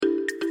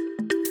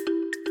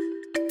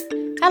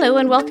Hello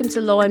and welcome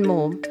to Law and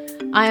More.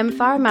 I am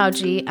Farah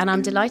Mauji and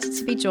I'm delighted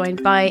to be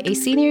joined by a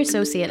senior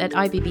associate at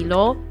IBB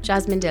Law,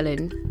 Jasmin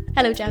Dhillon.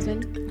 Hello,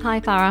 Jasmin. Hi,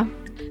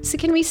 Farah. So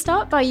can we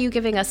start by you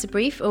giving us a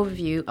brief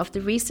overview of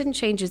the recent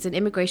changes in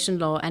immigration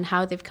law and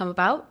how they've come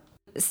about?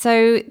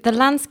 So the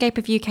landscape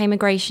of UK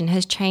immigration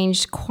has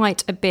changed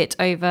quite a bit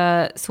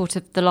over sort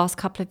of the last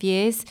couple of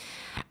years.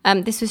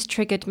 This was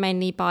triggered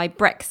mainly by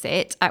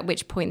Brexit, at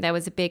which point there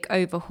was a big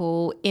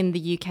overhaul in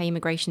the UK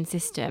immigration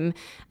system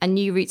and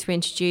new routes were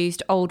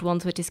introduced, old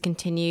ones were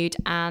discontinued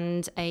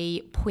and a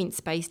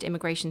points-based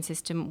immigration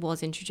system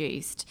was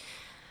introduced.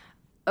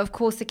 Of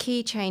course, the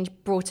key change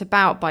brought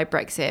about by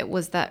Brexit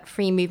was that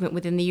free movement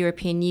within the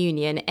European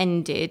Union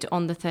ended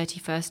on the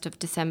 31st of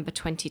December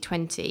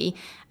 2020,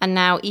 and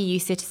now EU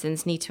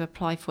citizens need to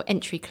apply for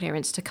entry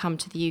clearance to come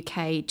to the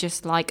UK,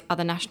 just like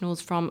other nationals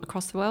from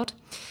across the world.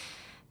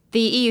 The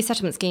EU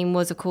settlement scheme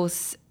was, of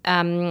course,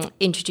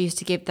 introduced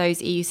to give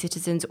those EU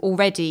citizens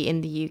already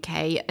in the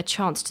UK a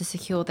chance to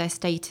secure their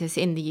status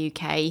in the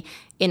UK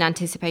in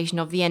anticipation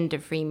of the end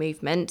of free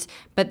movement,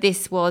 but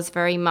this was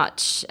very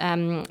much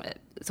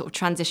sort of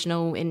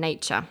transitional in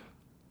nature.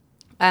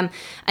 And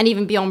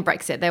even beyond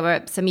Brexit, there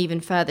were some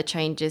even further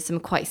changes, some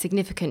quite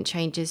significant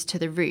changes to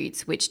the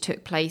routes, which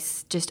took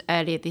place just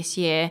earlier this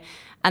year.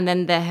 And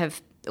then there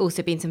have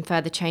also been some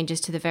further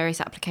changes to the various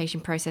application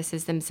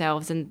processes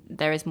themselves, and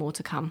there is more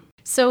to come.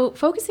 So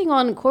focusing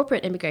on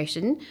corporate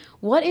immigration,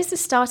 what is the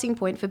starting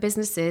point for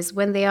businesses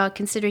when they are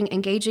considering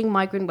engaging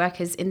migrant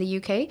workers in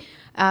the UK?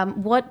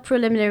 What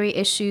preliminary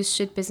issues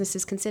should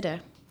businesses consider?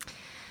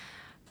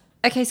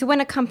 Okay, so when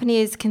a company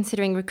is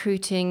considering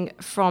recruiting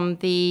from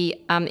the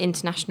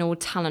international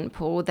talent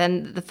pool,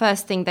 then the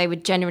first thing they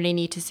would generally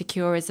need to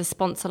secure is a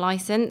sponsor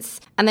license.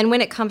 And then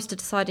when it comes to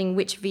deciding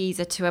which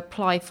visa to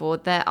apply for,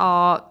 there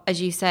are, as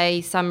you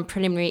say, some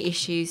preliminary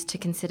issues to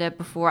consider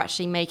before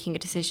actually making a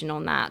decision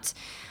on that.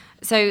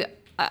 So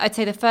I'd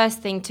say the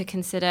first thing to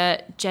consider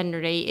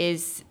generally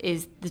is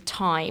the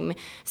time.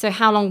 So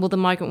how long will the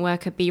migrant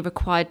worker be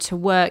required to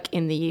work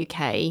in the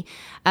UK?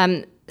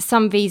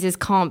 Some visas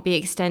can't be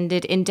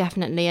extended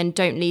indefinitely and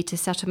don't lead to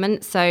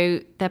settlement, so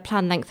their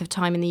planned length of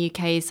time in the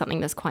UK is something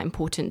that's quite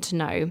important to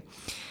know.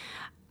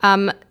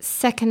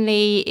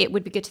 Secondly, it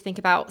would be good to think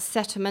about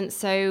settlement.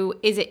 So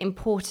is it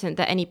important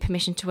that any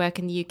permission to work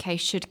in the UK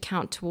should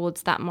count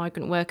towards that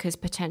migrant worker's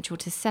potential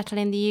to settle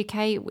in the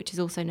UK, which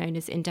is also known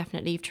as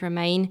indefinite leave to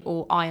remain,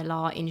 or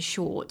ILR in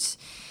short?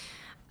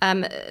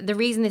 The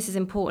reason this is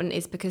important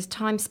is because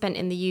time spent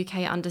in the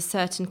UK under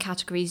certain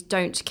categories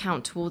don't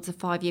count towards a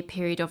 5-year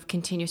period of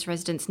continuous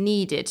residence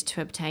needed to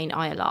obtain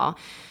ILR.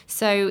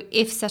 So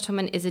if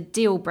settlement is a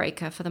deal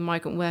breaker for the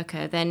migrant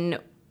worker, then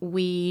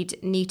we'd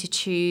need to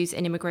choose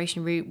an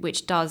immigration route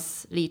which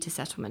does lead to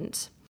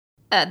settlement.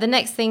 The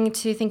next thing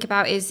to think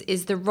about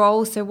is the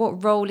role. So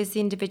what role is the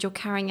individual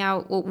carrying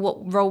out, or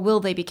what role will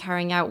they be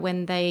carrying out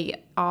when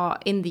they are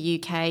in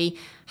the UK?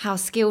 How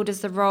skilled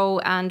is the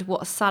role and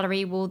what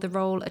salary will the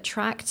role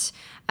attract?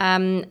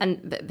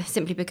 And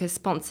simply because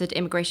sponsored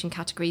immigration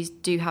categories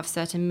do have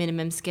certain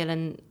minimum skill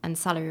and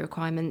salary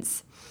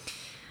requirements.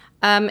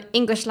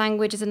 English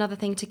language is another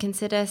thing to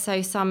consider.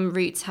 So some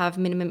routes have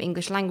minimum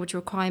English language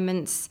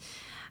requirements.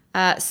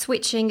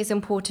 Switching is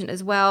important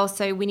as well,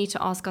 so we need to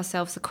ask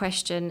ourselves the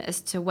question as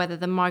to whether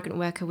the migrant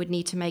worker would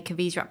need to make a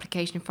visa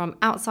application from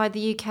outside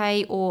the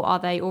UK, or are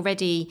they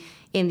already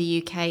in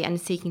the UK and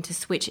seeking to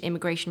switch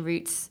immigration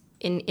routes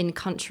in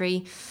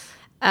country.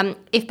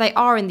 If they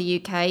are in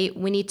the UK,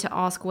 we need to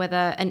ask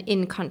whether an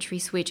in-country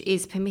switch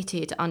is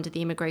permitted under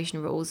the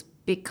immigration rules,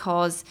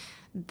 because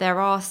there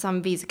are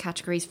some visa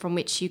categories from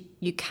which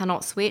you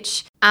cannot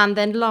switch. And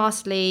then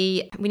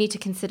lastly, we need to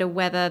consider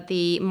whether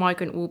the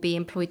migrant will be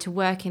employed to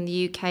work in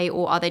the UK,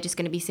 or are they just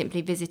going to be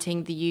simply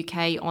visiting the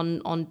UK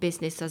on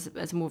business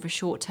as more of a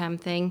short-term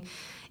thing.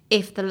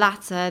 If the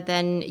latter,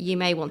 then you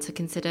may want to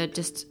consider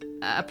just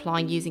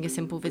applying using a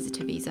simple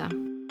visitor visa.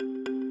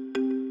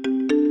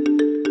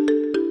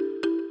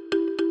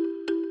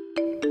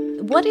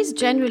 What is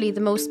generally the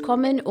most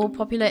common or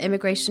popular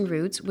immigration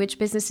route which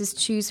businesses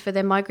choose for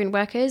their migrant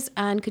workers?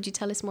 And could you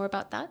tell us more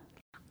about that?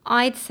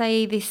 I'd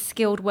say this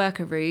skilled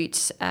worker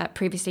route,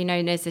 previously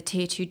known as a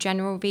Tier 2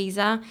 general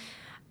visa,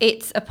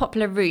 it's a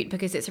popular route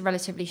because it's a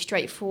relatively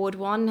straightforward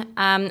one.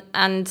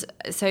 And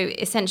so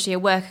essentially a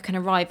worker can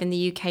arrive in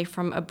the UK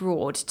from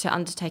abroad to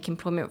undertake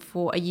employment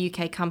for a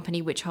UK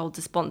company which holds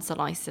a sponsor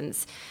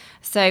licence.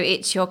 So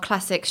it's your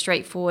classic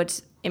straightforward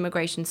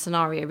immigration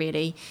scenario,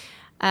 really.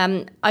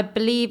 I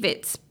believe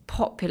it's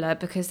popular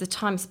because the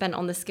time spent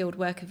on the skilled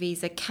worker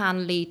visa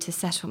can lead to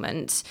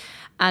settlement,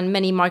 and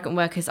many migrant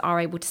workers are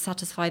able to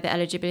satisfy the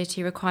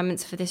eligibility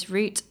requirements for this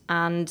route,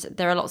 and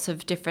there are lots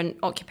of different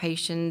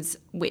occupations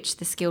which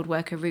the skilled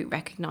worker route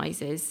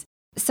recognises.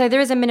 So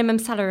there is a minimum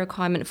salary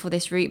requirement for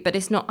this route, but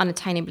it's not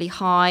unattainably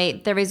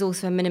high. There is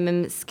also a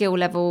minimum skill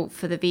level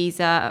for the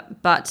visa,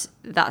 but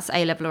that's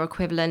A-level or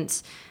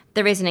equivalent.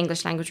 There is an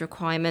English language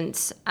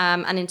requirement,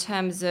 and in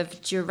terms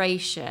of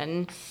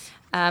duration,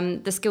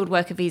 the skilled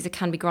worker visa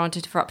can be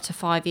granted for up to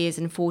 5 years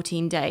and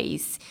 14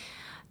 days.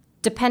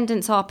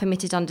 Dependents are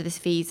permitted under this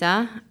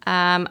visa,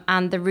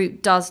 and the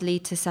route does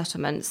lead to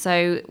settlement.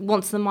 So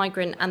once the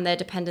migrant and their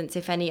dependents,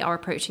 if any, are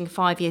approaching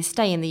 5 years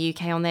stay in the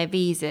UK on their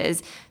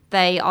visas,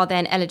 they are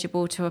then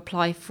eligible to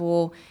apply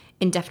for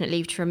indefinite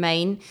leave to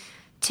remain.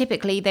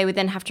 Typically, they would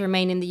then have to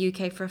remain in the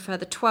UK for a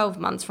further 12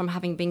 months from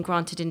having been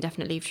granted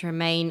indefinite leave to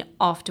remain,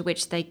 after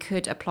which they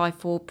could apply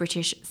for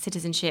British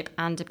citizenship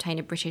and obtain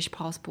a British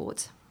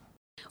passport.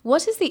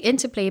 What is the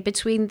interplay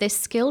between this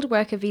skilled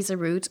worker visa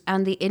route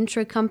and the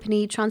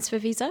intra-company transfer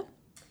visa?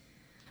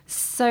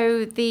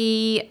 So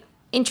the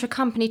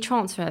intra-company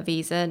transfer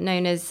visa,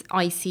 known as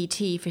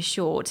ICT for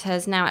short,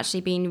 has now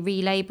actually been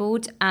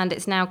relabelled, and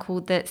it's now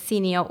called the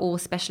Senior or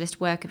Specialist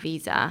Worker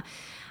Visa.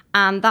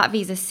 And that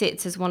visa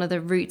sits as one of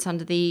the routes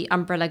under the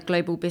umbrella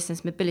Global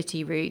Business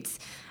Mobility routes.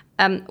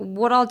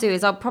 What I'll do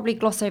is I'll probably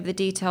gloss over the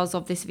details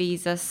of this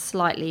visa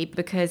slightly,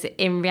 because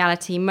in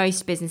reality,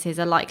 most businesses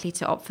are likely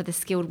to opt for the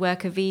skilled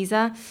worker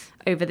visa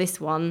over this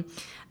one.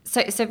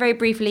 So very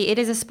briefly, it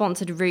is a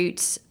sponsored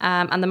route,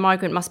 and the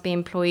migrant must be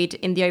employed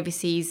in the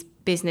overseas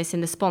business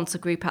in the sponsor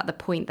group at the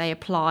point they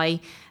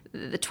apply.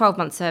 The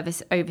 12-month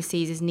service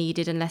overseas is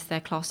needed unless they're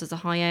classed as a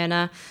high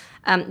earner.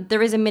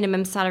 There is a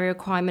minimum salary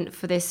requirement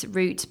for this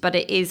route, but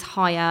it is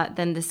higher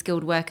than the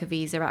skilled worker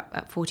visa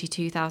at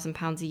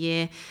 £42,000 a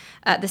year.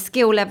 The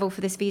skill level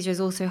for this visa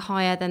is also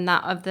higher than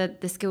that of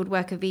the skilled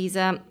worker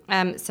visa.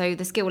 So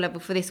the skill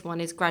level for this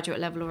one is graduate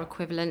level or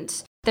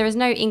equivalent. There is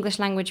no English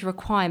language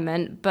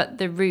requirement, but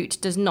the route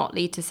does not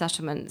lead to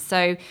settlement.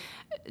 So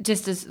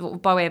just as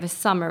by way of a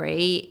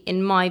summary,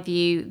 in my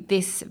view,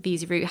 this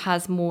visa route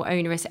has more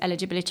onerous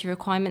eligibility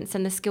requirements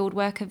than the skilled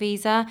worker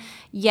visa,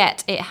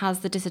 yet it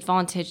has the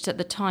disadvantage that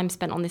the time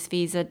spent on this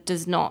visa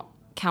does not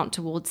count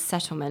towards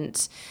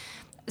settlement.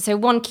 So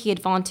one key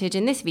advantage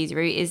in this visa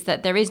route is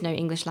that there is no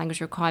English language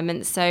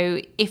requirement.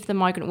 So if the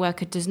migrant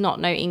worker does not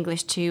know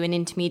English to an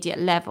intermediate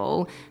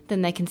level,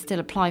 then they can still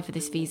apply for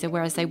this visa,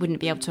 whereas they wouldn't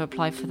be able to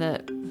apply for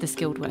the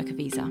skilled worker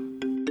visa.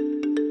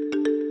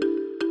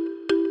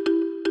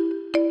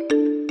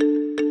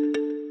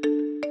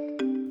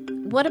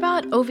 What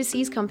about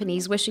overseas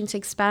companies wishing to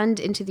expand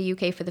into the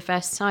UK for the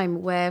first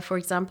time, where, for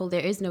example, there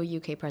is no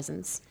UK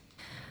presence?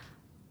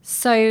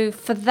 So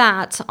for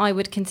that, I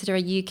would consider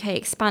a UK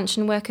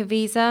expansion worker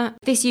visa.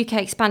 This UK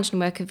expansion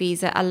worker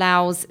visa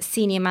allows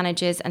senior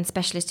managers and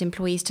specialist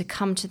employees to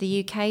come to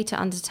the UK to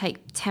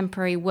undertake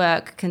temporary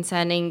work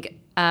concerning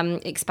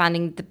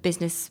expanding the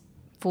business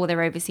for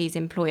their overseas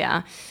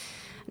employer.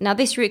 Now,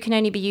 this route can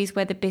only be used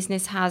where the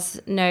business has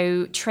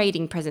no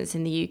trading presence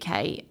in the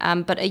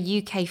UK, but a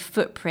UK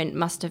footprint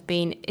must have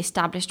been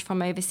established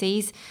from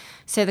overseas.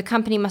 So the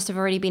company must have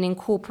already been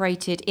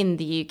incorporated in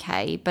the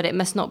UK, but it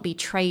must not be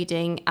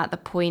trading at the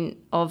point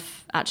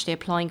of actually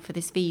applying for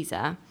this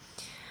visa.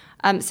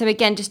 So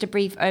again, just a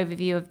brief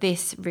overview of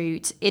this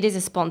route. It is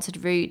a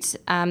sponsored route.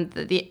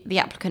 The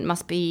applicant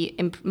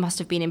must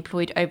have been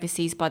employed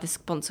overseas by the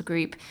sponsor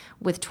group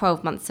with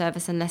 12-month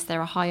service unless they're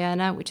a high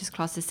earner, which is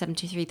classed as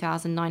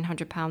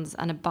 £73,900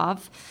 and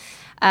above.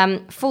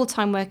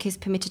 Full-time work is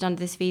permitted under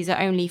this visa,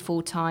 only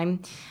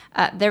full-time.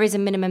 There is a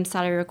minimum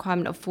salary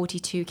requirement of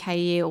 42k a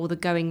year, or the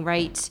going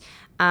rate,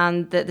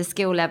 and the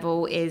skill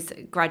level is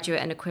graduate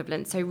and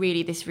equivalent. So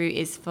really this route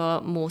is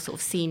for more sort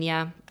of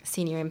senior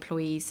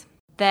employees.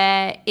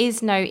 There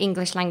is no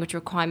English language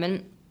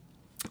requirement,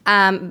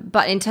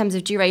 but in terms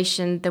of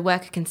duration, the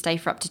worker can stay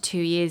for up to 2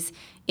 years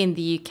in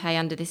the UK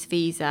under this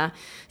visa.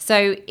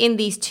 So in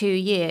these 2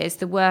 years,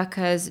 the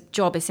worker's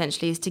job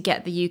essentially is to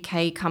get the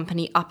UK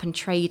company up and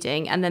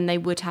trading, and then they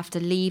would have to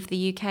leave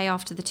the UK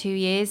after the 2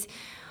 years.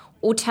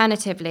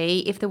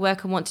 Alternatively, if the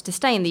worker wanted to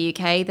stay in the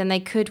UK, then they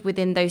could,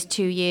 within those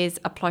 2 years,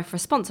 apply for a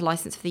sponsor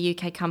license for the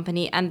UK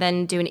company and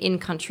then do an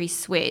in-country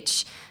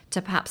switch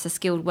to perhaps a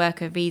skilled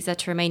worker visa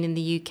to remain in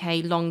the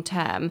UK long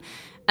term.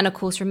 And of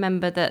course,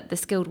 remember that the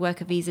skilled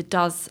worker visa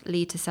does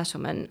lead to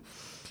settlement.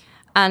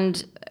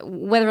 And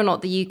whether or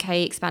not the UK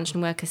expansion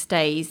worker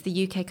stays,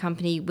 the UK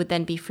company would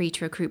then be free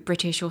to recruit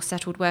British or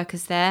settled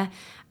workers there.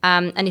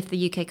 And if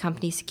the UK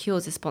company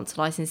secures a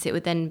sponsor license, it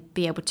would then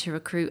be able to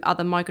recruit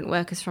other migrant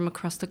workers from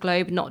across the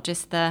globe, not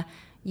just the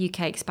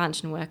UK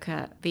expansion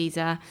worker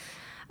visa.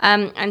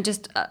 And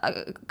just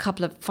a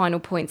couple of final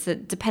points,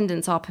 that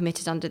dependents are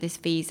permitted under this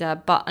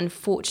visa, but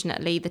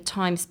unfortunately the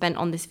time spent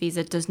on this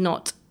visa does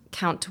not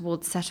count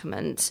towards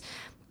settlement.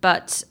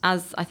 But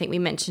as I think we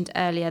mentioned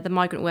earlier, the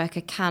migrant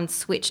worker can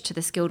switch to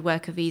the skilled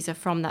worker visa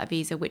from that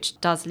visa, which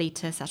does lead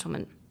to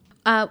settlement.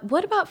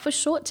 What about for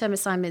short-term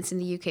assignments in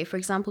the UK, for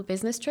example,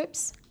 business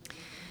trips?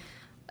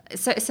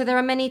 So there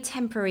are many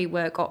temporary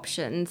work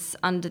options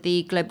under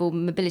the global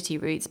mobility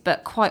routes,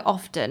 but quite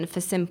often for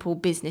simple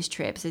business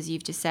trips, as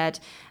you've just said,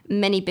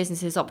 many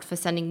businesses opt for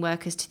sending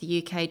workers to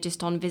the UK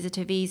just on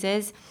visitor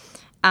visas.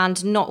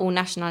 And not all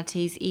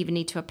nationalities even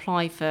need to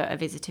apply for a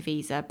visitor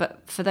visa.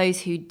 But for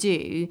those who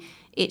do,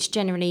 it's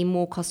generally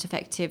more cost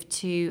effective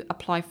to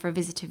apply for a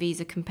visitor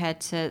visa compared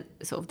to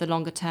sort of the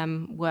longer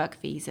term work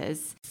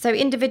visas. So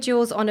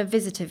individuals on a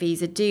visitor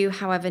visa do,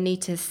 however,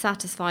 need to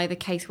satisfy the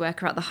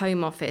caseworker at the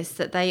Home Office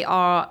that they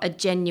are a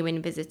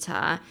genuine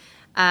visitor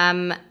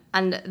And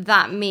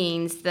that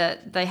means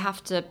that they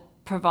have to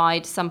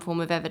provide some form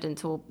of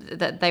evidence, or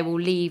that they will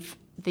leave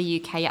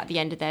the UK at the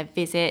end of their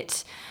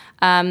visit,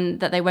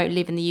 that they won't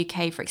live in the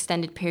UK for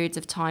extended periods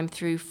of time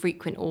through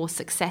frequent or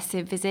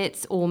successive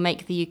visits, or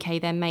make the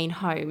UK their main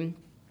home.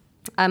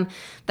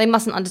 They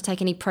mustn't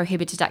undertake any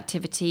prohibited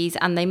activities,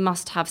 and they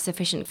must have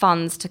sufficient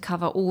funds to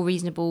cover all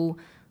reasonable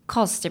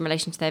costs in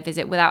relation to their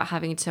visit without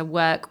having to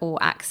work or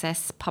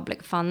access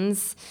public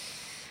funds.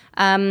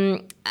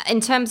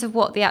 In terms of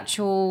what the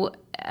actual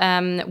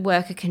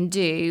worker can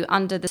do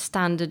under the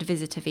standard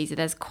visitor visa,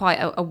 there's quite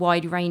a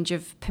wide range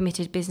of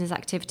permitted business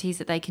activities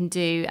that they can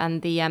do,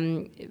 and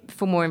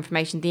for more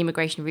information, the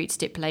immigration routes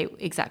stipulate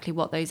exactly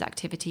what those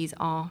activities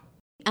are.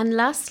 And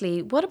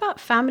lastly, what about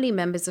family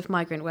members of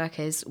migrant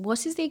workers?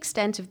 What is the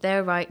extent of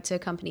their right to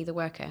accompany the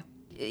worker?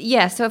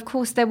 Yeah, so of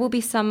course there will be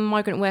some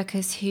migrant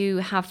workers who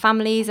have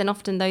families, and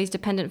often those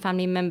dependent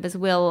family members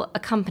will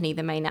accompany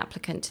the main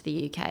applicant to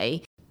the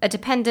UK. A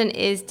dependent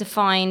is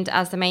defined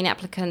as the main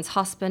applicant's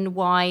husband,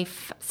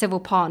 wife,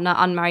 civil partner,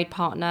 unmarried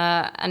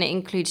partner, and it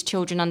includes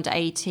children under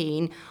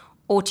 18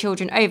 or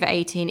children over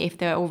 18 if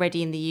they're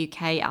already in the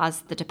UK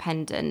as the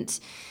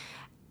dependent.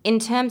 In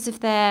terms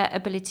of their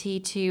ability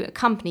to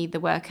accompany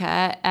the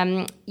worker,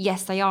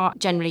 yes, they are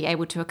generally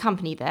able to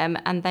accompany them,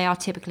 and they are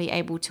typically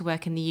able to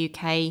work in the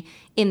UK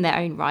in their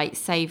own right,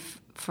 save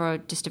for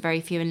just a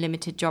very few and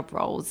limited job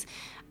roles.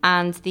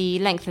 And the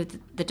length of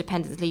the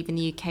dependent's leave in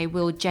the UK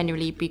will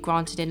generally be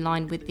granted in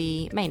line with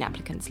the main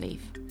applicant's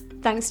leave.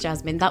 Thanks,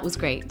 Jasmin. That was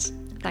great.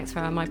 Thanks,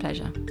 Farah. My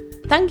pleasure.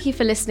 Thank you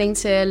for listening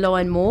to Law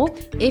and More.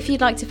 If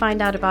you'd like to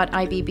find out about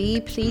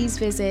IBB, please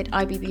visit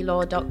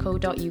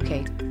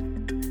ibblaw.co.uk.